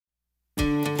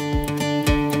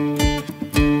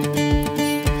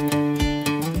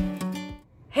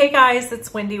guys,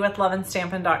 it's Wendy with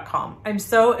loveandstampin.com. I'm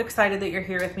so excited that you're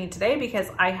here with me today because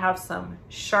I have some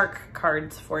shark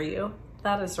cards for you.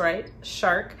 That is right,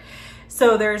 shark.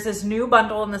 So there's this new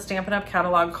bundle in the Stampin' Up!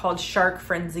 Catalog called Shark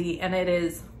Frenzy, and it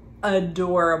is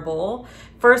adorable.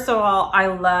 First of all, I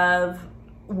love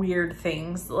weird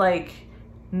things, like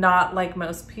not like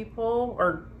most people,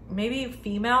 or maybe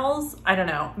females. I don't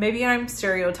know. Maybe I'm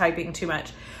stereotyping too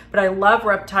much, but I love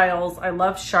reptiles. I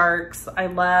love sharks. I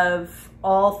love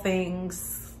all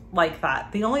things like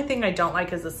that. The only thing I don't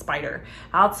like is a spider.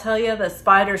 I'll tell you, the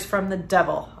spider's from the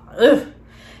devil. Ugh.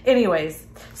 Anyways,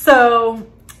 so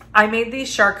I made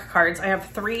these shark cards. I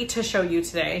have 3 to show you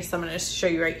today. So I'm going to show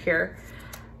you right here.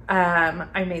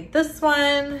 I made this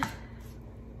one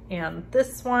and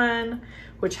this one,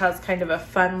 which has kind of a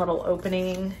fun little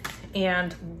opening,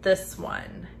 and this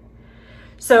one.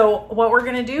 So what we're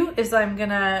gonna do is I'm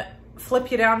gonna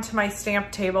flip you down to my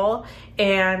stamp table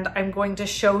and I'm going to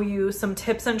show you some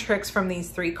tips and tricks from these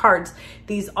 3 cards.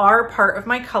 These are part of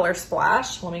my color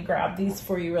splash. Let me grab these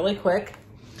for you really quick.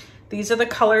 These are the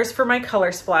colors for my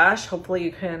color splash. Hopefully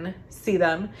you can see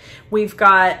them. We've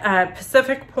got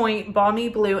Pacific Point, Balmy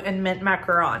Blue, and Mint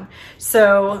Macaron.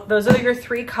 So those are your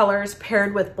 3 colors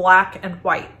paired with black and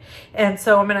white. And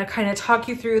so I'm gonna kind of talk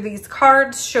you through these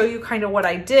cards, show you kind of what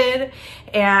I did,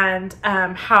 and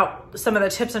how some of the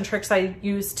tips and tricks I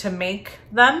used to make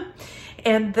them.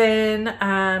 And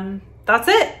then that's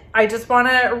it. I just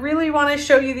really want to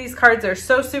show you these cards. They're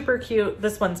so super cute.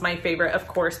 This one's my favorite, of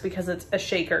course, because it's a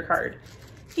shaker card.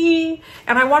 And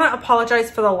I want to apologize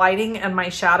for the lighting and my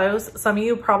shadows. Some of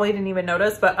you probably didn't even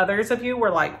notice, but others of you were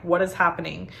like, what is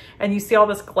happening? And you see all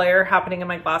this glare happening in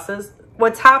my glasses.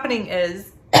 What's happening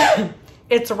is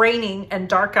it's raining and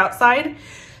dark outside.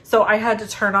 So I had to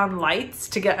turn on lights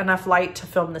to get enough light to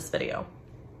film this video.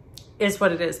 Is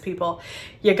what it is, people.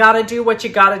 You got to do what you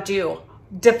got to do.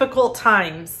 Difficult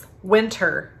times,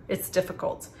 winter, it's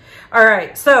difficult. All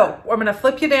right, so I'm gonna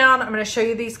flip you down. I'm gonna show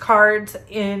you these cards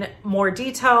in more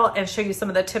detail and show you some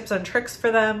of the tips and tricks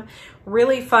for them.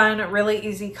 Really fun, really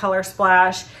easy color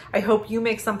splash. I hope you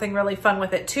make something really fun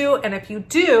with it too. And if you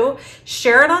do,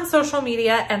 share it on social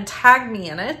media and tag me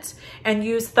in it and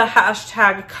use the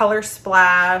hashtag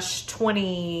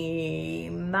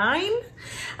ColorSplash29.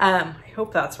 I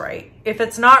hope that's right. If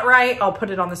it's not right, I'll put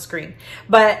it on the screen.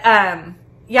 But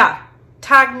yeah,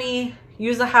 tag me,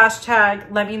 use a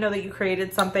hashtag, let me know that you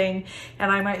created something,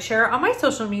 and I might share it on my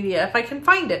social media if I can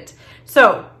find it.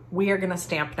 So we are gonna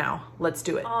stamp now. Let's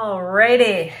do it.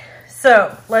 Alrighty,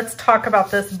 so let's talk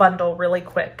about this bundle really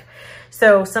quick.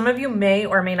 So some of you may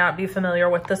or may not be familiar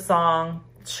with the song,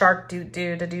 Shark Doo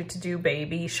Doo Da Doo To Do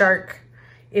Baby Shark.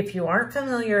 If you aren't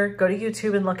familiar, go to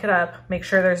YouTube and look it up. Make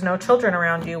sure there's no children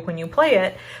around you when you play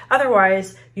it.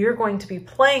 Otherwise, you're going to be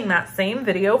playing that same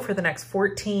video for the next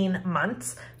 14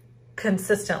 months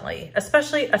consistently,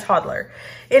 especially a toddler.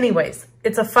 Anyways,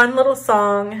 it's a fun little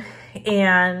song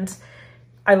and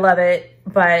I love it,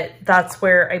 but that's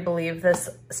where I believe this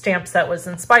stamp set was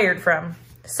inspired from.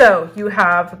 So you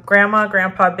have Grandma,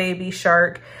 Grandpa, Baby,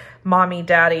 Shark, Mommy,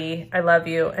 Daddy, I love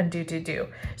you, and Do Do Do.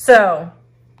 So,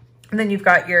 and then you've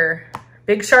got your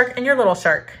big shark and your little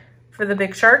shark. For the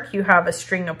big shark, you have a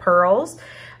string of pearls,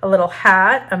 a little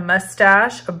hat, a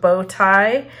mustache, a bow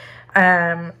tie.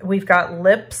 We've got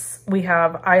lips, we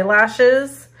have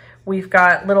eyelashes, we've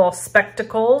got little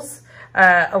spectacles,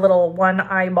 a little one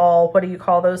eyeball. What do you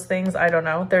call those things? I don't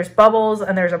know. There's bubbles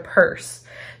and there's a purse.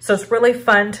 So it's really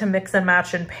fun to mix and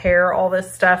match and pair all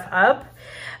this stuff up.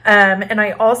 And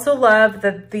I also love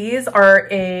that these are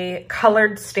a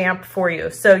colored stamp for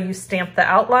you. So you stamp the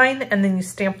outline and then you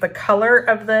stamp the color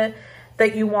of that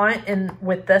you want in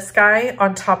with this guy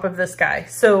on top of this guy.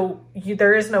 So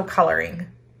there is no coloring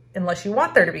unless you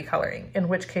want there to be coloring, in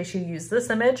which case you use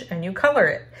this image and you color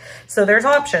it. So there's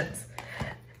options.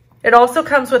 It also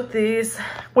comes with these,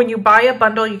 when you buy a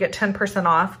bundle, you get 10%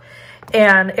 off.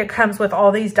 And it comes with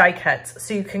all these die cuts.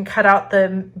 So you can cut out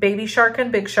the baby shark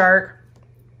and big shark.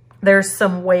 There's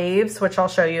some waves, which I'll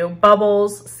show you,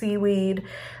 bubbles, seaweed,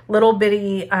 little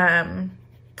bitty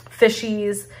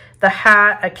fishies, the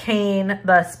hat, a cane,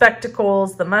 the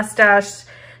spectacles, the mustache,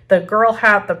 the girl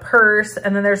hat, the purse,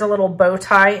 and then there's a little bow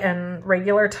tie and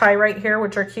regular tie right here,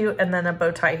 which are cute, and then a bow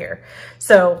tie here.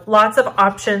 So lots of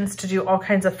options to do all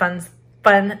kinds of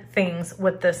fun things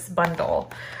with this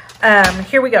bundle.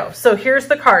 Here we go. So here's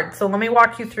the card. So let me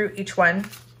walk you through each one.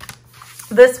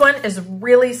 This one is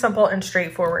really simple and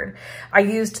straightforward. I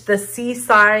used the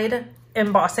Seaside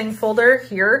embossing folder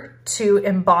here to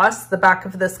emboss the back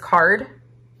of this card.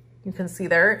 You can see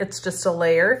there, it's just a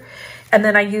layer. And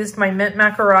then I used my Mint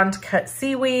Macaron to cut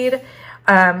seaweed.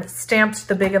 stamped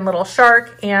the big and little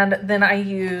shark, and then I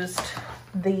used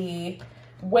the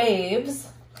waves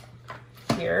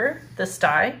here, this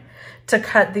die, to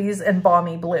cut these in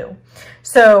balmy blue.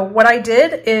 So what I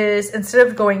did is, instead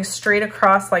of going straight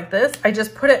across like this, I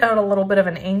just put it at a little bit of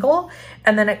an angle,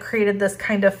 and then it created this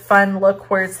kind of fun look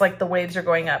where it's like the waves are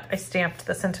going up. I stamped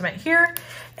the sentiment here,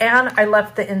 and I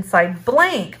left the inside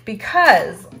blank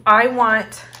because I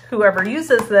want whoever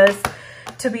uses this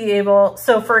to be able,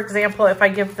 so for example, if I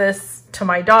give this to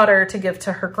my daughter to give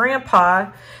to her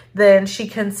grandpa, then she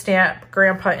can stamp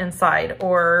grandpa inside,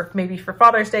 or maybe for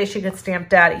Father's Day, she could stamp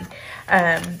daddy.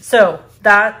 So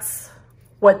that's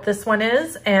what this one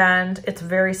is, and it's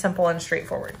very simple and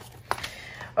straightforward.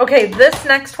 Okay, this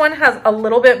next one has a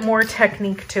little bit more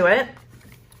technique to it.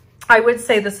 I would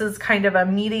say this is kind of a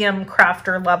medium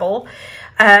crafter level.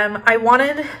 I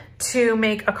wanted to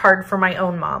make a card for my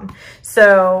own mom.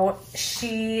 So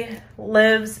she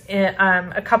lives in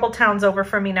a couple towns over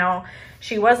from me now.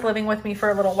 She was living with me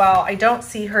for a little while. I don't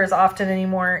see her as often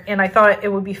anymore, and I thought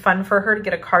it would be fun for her to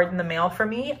get a card in the mail for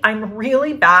me. I'm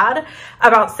really bad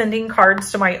about sending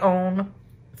cards to my own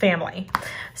family.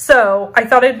 So I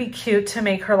thought it'd be cute to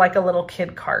make her like a little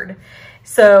kid card.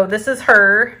 So this is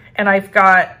her, and I've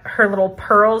got her little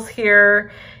pearls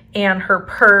here and her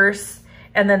purse,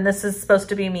 and then this is supposed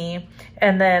to be me.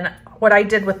 And then what I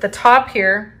did with the top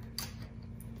here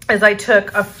is I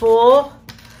took a full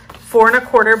 4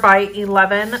 1/4 by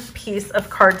 11 piece of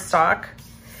cardstock,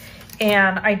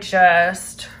 and I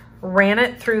just ran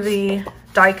it through the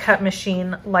die cut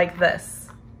machine like this.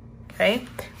 Okay,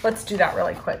 let's do that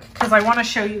really quick because I want to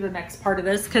show you the next part of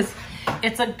this because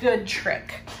it's a good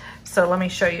trick. So let me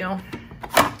show you.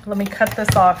 Let me cut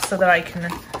this off so that I can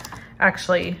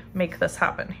actually make this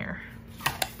happen here.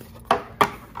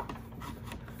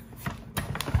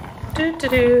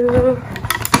 Do-do-do.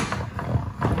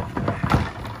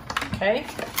 Okay,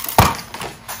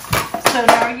 so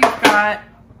now you've got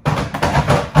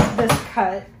this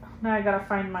cut. Now I gotta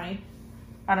find my,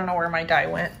 I don't know where my die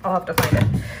went. I'll have to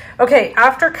find it. Okay,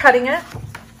 after cutting it,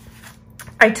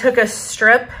 I took a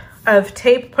strip of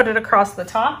tape, put it across the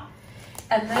top,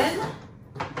 and then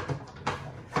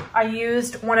I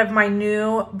used one of my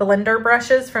new blender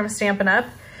brushes from Stampin' Up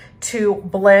to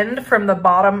blend from the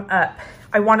bottom up.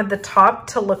 I wanted the top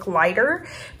to look lighter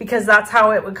because that's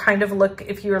how it would kind of look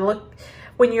if you were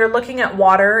when you're looking at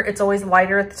water, it's always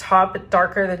lighter at the top, but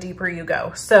darker the deeper you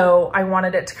go. So I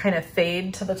wanted it to kind of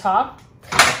fade to the top.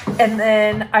 And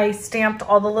then I stamped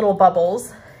all the little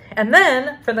bubbles. And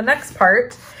then for the next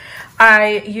part,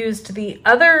 I used the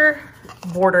other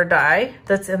border die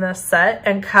that's in this set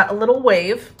and cut a little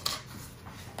wave.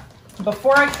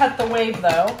 Before I cut the wave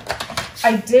though,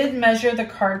 I did measure the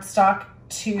cardstock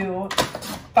to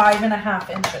 5.5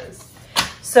 inches.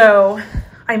 So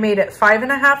I made it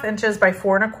 5.5 inches by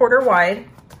 4 1/4 wide.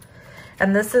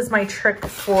 And this is my trick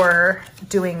for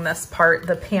doing this part,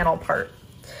 the panel part.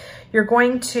 You're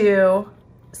going to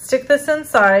stick this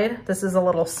inside. This is a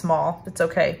little small, it's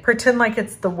okay. Pretend like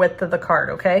it's the width of the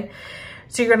card, okay?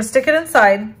 So you're gonna stick it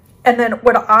inside. And then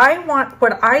what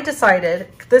I decided,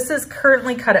 this is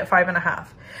currently cut at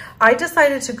 5.5. I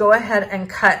decided to go ahead and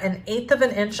cut 1/8 of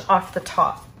an inch off the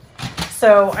top.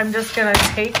 So I'm just gonna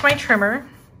take my trimmer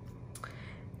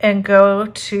and go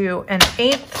to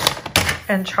 1/8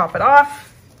 and chop it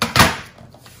off.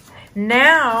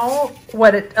 Now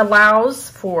what it allows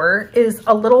for is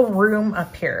a little room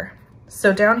up here.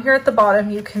 So down here at the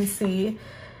bottom, you can see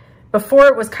before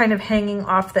it was kind of hanging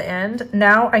off the end.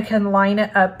 Now I can line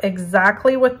it up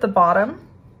exactly with the bottom.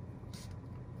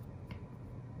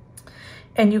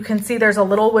 And you can see there's a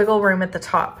little wiggle room at the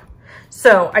top.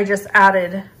 So I just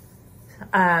added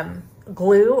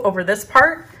glue over this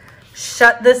part,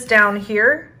 shut this down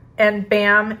here, and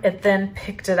bam, it then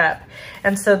picked it up.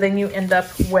 And so then you end up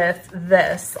with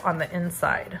this on the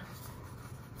inside.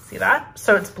 See that?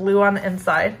 So it's blue on the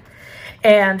inside.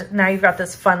 And now you've got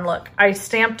this fun look. I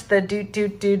stamped the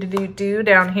do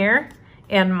down here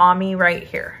and mommy right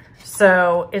here.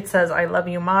 So it says, I love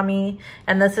you, mommy.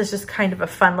 And this is just kind of a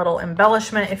fun little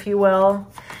embellishment, if you will.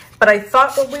 But I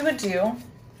thought what we would do,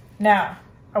 now,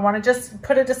 I want to just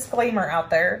put a disclaimer out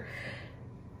there.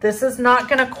 This is not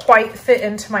going to quite fit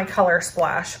into my color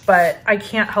splash, but I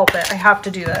can't help it. I have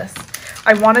to do this.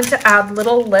 I wanted to add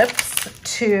little lips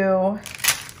to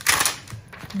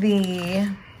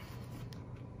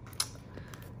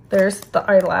there's the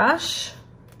eyelash.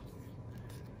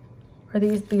 Or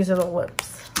these are the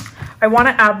lips. I want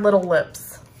to add little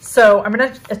lips. So I'm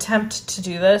going to attempt to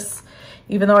do this,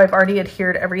 even though I've already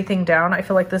adhered everything down. I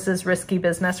feel like this is risky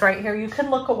business right here. You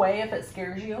can look away if it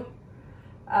scares you.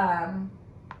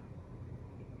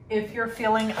 if you're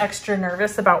feeling extra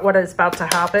nervous about what is about to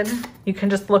happen, you can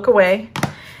just look away.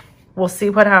 We'll see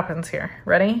what happens here.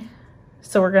 Ready?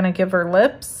 So we're gonna give her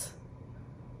lips.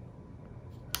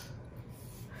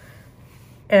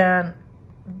 And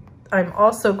I'm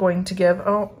also going to give,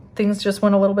 oh, things just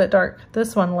went a little bit dark.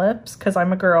 This one lips, because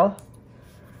I'm a girl.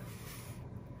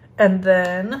 And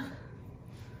then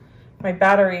my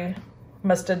battery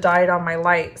must have died on my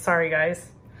light. Sorry, guys.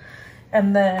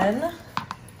 And then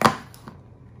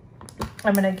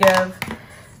I'm gonna give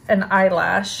an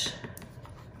eyelash.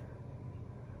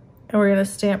 And we're gonna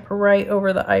stamp right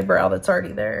over the eyebrow that's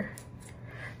already there.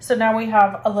 So now we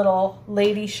have a little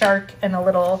lady shark and a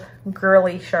little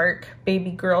girly shark,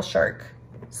 baby girl shark.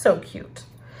 So cute.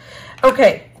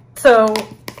 Okay, so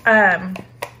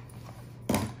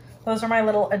those are my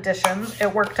little additions.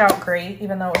 It worked out great,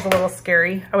 even though it was a little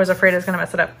scary. I was afraid I was gonna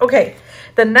mess it up. Okay,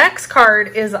 the next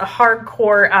card is a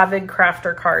hardcore avid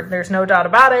crafter card. There's no doubt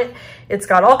about it. It's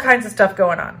got all kinds of stuff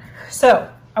going on. So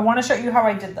I wanna show you how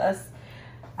I did this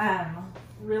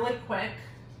really quick.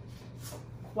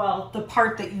 Well, the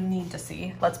part that you need to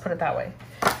see, let's put it that way.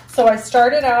 So I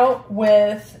started out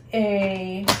with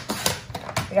I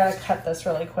gotta cut this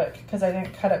really quick because I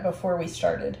didn't cut it before we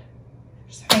started.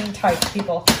 Just hang tight,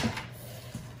 people.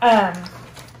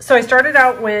 So I started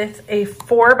out with a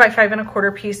 4 by 5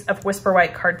 1/4 piece of Whisper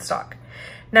White cardstock.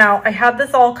 Now I had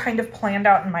this all kind of planned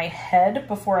out in my head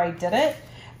before I did it,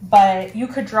 but you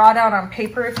could draw it out on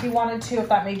paper if you wanted to, if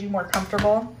that made you more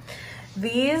comfortable.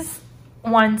 These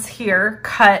ones here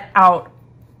cut out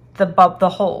the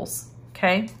holes,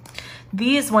 okay?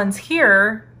 These ones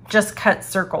here just cut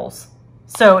circles.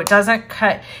 So it doesn't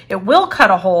cut, it will cut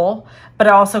a hole, but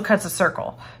it also cuts a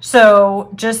circle.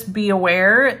 So just be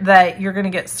aware that you're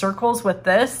gonna get circles with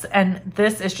this, and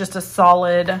this is just a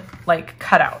solid like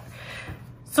cutout.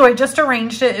 So I just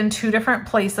arranged it in 2 different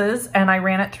places and I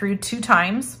ran it through 2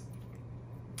 times.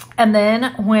 And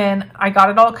then when I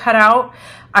got it all cut out,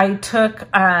 I took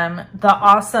the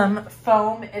awesome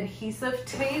foam adhesive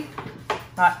tape,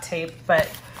 not tape, but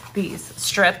these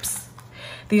strips.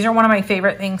 These are one of my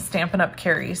favorite things Stampin' Up!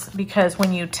 Carries, because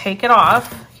when you take it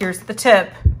off, here's the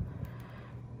tip.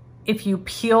 If you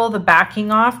peel the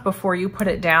backing off before you put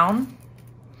it down,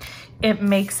 it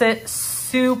makes it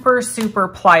super, super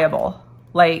pliable.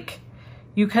 Like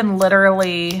you can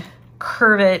literally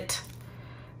curve it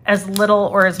as little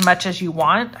or as much as you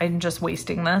want. I'm just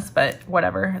wasting this, but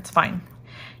whatever, it's fine.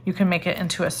 You can make it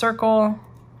into a circle.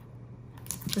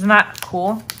 Isn't that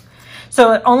cool?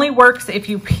 So it only works if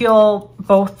you peel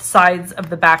both sides of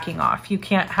the backing off. You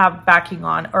can't have backing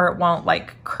on or it won't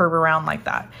like curve around like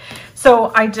that.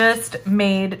 So I just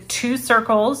made 2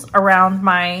 circles around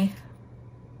my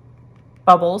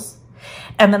bubbles,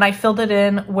 and then I filled it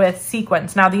in with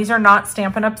sequins. Now these are not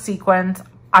Stampin' Up! Sequins.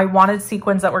 I wanted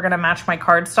sequins that were gonna match my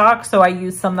cardstock, so I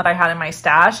used some that I had in my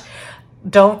stash.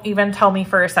 Don't even tell me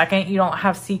for a second you don't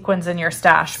have sequins in your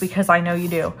stash, because I know you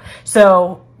do.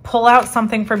 So pull out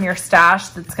something from your stash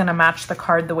that's gonna match the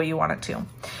card the way you want it to.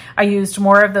 I used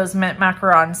more of those mint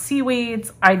macaron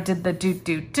seaweeds. I did the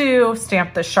do,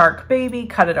 stamped the shark baby,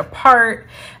 cut it apart,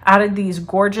 added these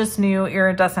gorgeous new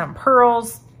iridescent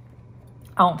pearls.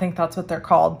 I don't think that's what they're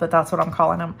called, but that's what I'm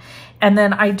calling them. And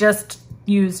then I just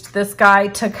used this guy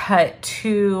to cut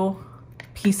 2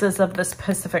 pieces of this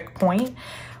Pacific Point,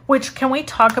 which, can we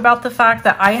talk about the fact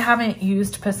that I haven't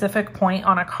used Pacific Point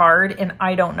on a card in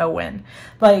I don't know when.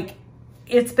 Like,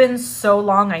 it's been so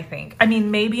long, I think. I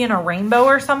mean, maybe in a rainbow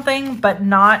or something, but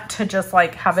not to just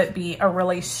like have it be a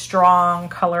really strong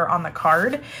color on the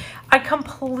card. I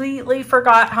completely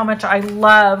forgot how much I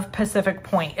love Pacific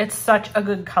Point. It's such a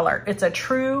good color. It's a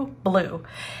true blue.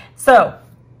 So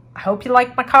I hope you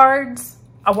like my cards.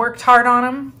 I worked hard on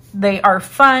them. They are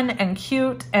fun and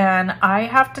cute, and I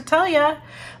have to tell you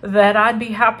that I'd be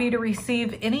happy to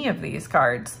receive any of these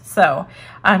cards. So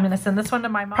I'm gonna send this one to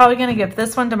my mom. Probably gonna give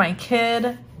this one to my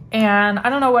kid, and I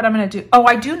don't know what I'm gonna do. Oh,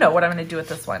 I do know what I'm gonna do with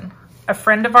this one. A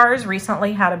friend of ours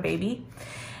recently had a baby,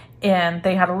 and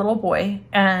they had a little boy,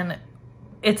 and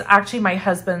it's actually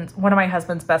one of my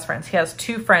husband's best friends. He has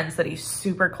 2 friends that he's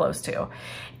super close to,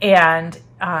 and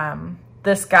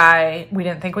this guy we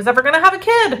didn't think was ever gonna have a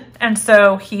kid. And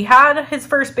so he had his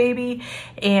first baby,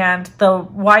 and the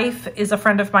wife is a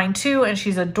friend of mine too, and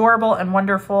she's adorable and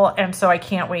wonderful. And so I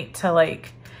can't wait to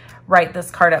like write this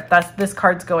card up. This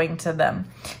card's going to them.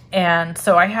 And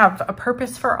so I have a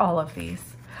purpose for all of these.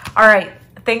 All right.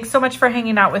 Thanks so much for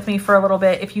hanging out with me for a little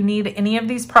bit. If you need any of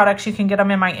these products, you can get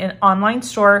them in my online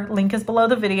store. Link is below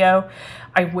the video.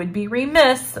 I would be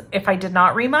remiss if I did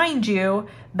not remind you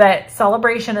that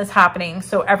celebration is happening.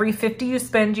 So every $50 you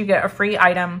spend, you get a free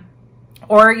item,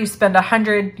 or you spend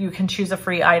 100, you can choose a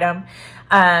free item,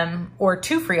 or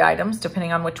 2 free items,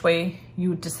 depending on which way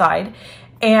you decide.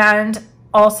 And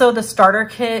also the starter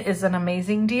kit is an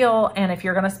amazing deal. And if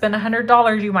you're going to spend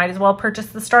 $100, you might as well purchase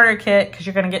the starter kit, because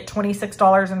you're going to get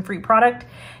 $26 in free product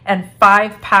and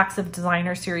 5 packs of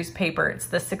designer series paper. It's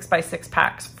the 6x6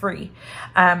 packs free.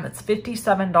 It's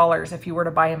 $57 if you were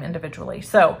to buy them individually.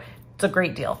 So it's a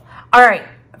great deal. All right.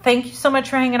 Thank you so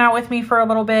much for hanging out with me for a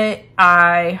little bit.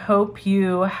 I hope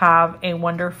you have a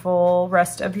wonderful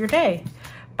rest of your day.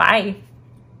 Bye.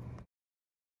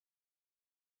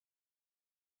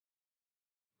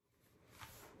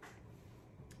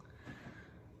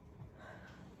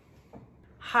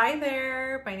 Hi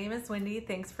there, my name is Wendy.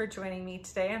 Thanks for joining me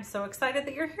today. I'm so excited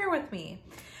that you're here with me.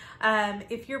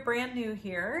 If you're brand new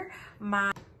here,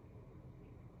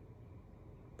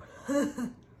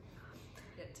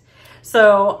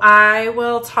 so I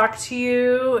will talk to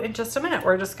you in just a minute.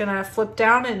 We're just gonna flip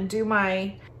down and do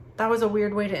my, that was a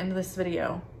weird way to end this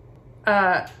video.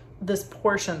 This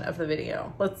portion of the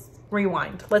video. Let's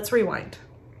rewind.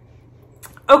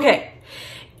 Okay,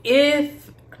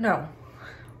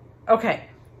 okay.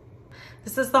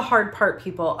 This is the hard part,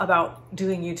 people, about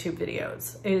doing YouTube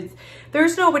videos.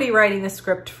 There's nobody writing the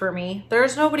script for me.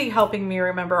 There's nobody helping me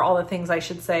remember all the things I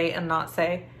should say and not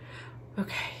say.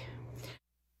 Okay.